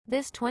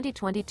This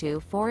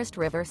 2022 Forest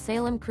River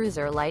Salem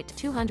Cruiser LITE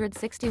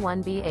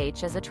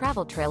 261BH is a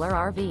travel trailer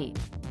RV.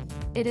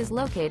 It is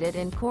located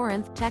in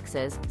Corinth,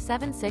 Texas,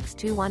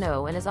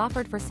 76210 and is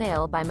offered for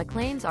sale by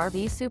McClain's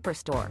RV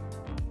Superstore.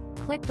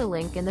 Click the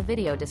link in the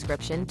video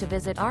description to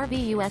visit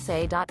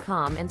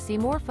RVUSA.com and see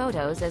more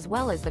photos as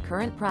well as the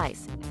current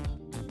price.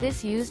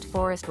 This used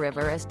Forest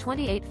River is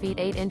 28 feet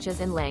 8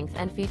 inches in length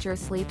and features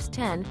sleeps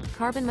 10,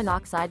 carbon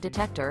monoxide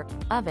detector,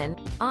 oven,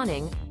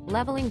 awning,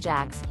 leveling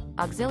jacks,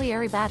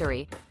 auxiliary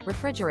battery,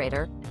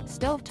 refrigerator,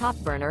 stove top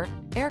burner,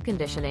 air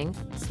conditioning,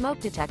 smoke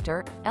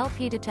detector,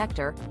 LP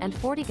detector, and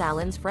 40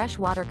 gallons fresh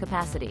water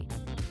capacity.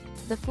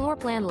 The floor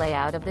plan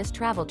layout of this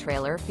travel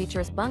trailer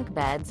features bunk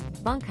beds,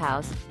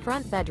 bunkhouse,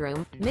 front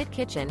bedroom,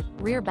 mid-kitchen,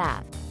 rear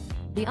bath.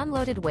 The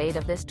unloaded weight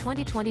of this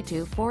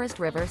 2022 Forest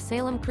River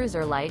Salem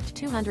Cruiser LITE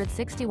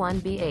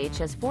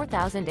 261BH is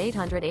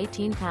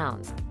 4,818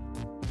 pounds.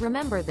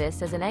 Remember,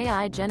 this is an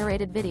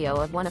AI-generated video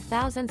of one of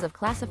thousands of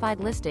classified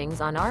listings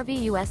on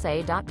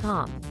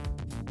RVUSA.com.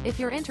 If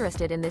you're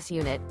interested in this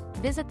unit,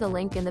 visit the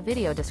link in the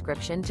video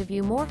description to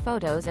view more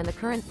photos and the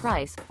current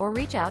price, or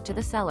reach out to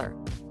the seller.